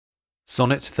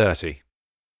Sonnet 30.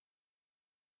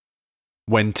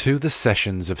 When to the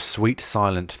sessions of sweet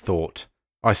silent thought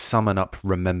I summon up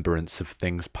remembrance of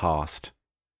things past,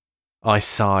 I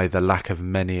sigh the lack of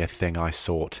many a thing I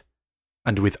sought,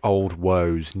 and with old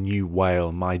woes new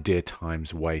wail my dear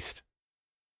time's waste.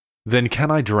 Then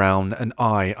can I drown an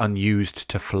eye unused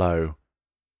to flow,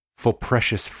 for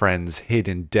precious friends hid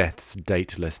in death's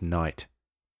dateless night,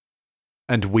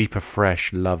 and weep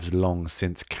afresh love's long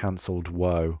since cancelled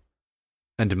woe,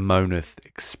 and moaneth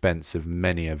expense of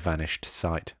many a vanished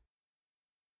sight.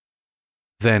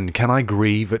 Then can I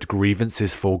grieve at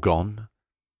grievances foregone,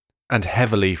 and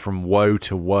heavily from woe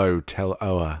to woe tell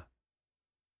o'er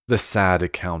the sad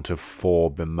account of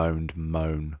fore bemoaned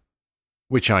moan,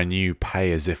 which I knew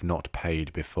pay as if not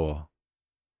paid before.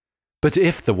 But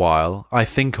if the while I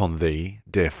think on thee,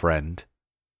 dear friend,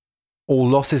 all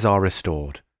losses are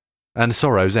restored, and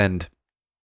sorrows end.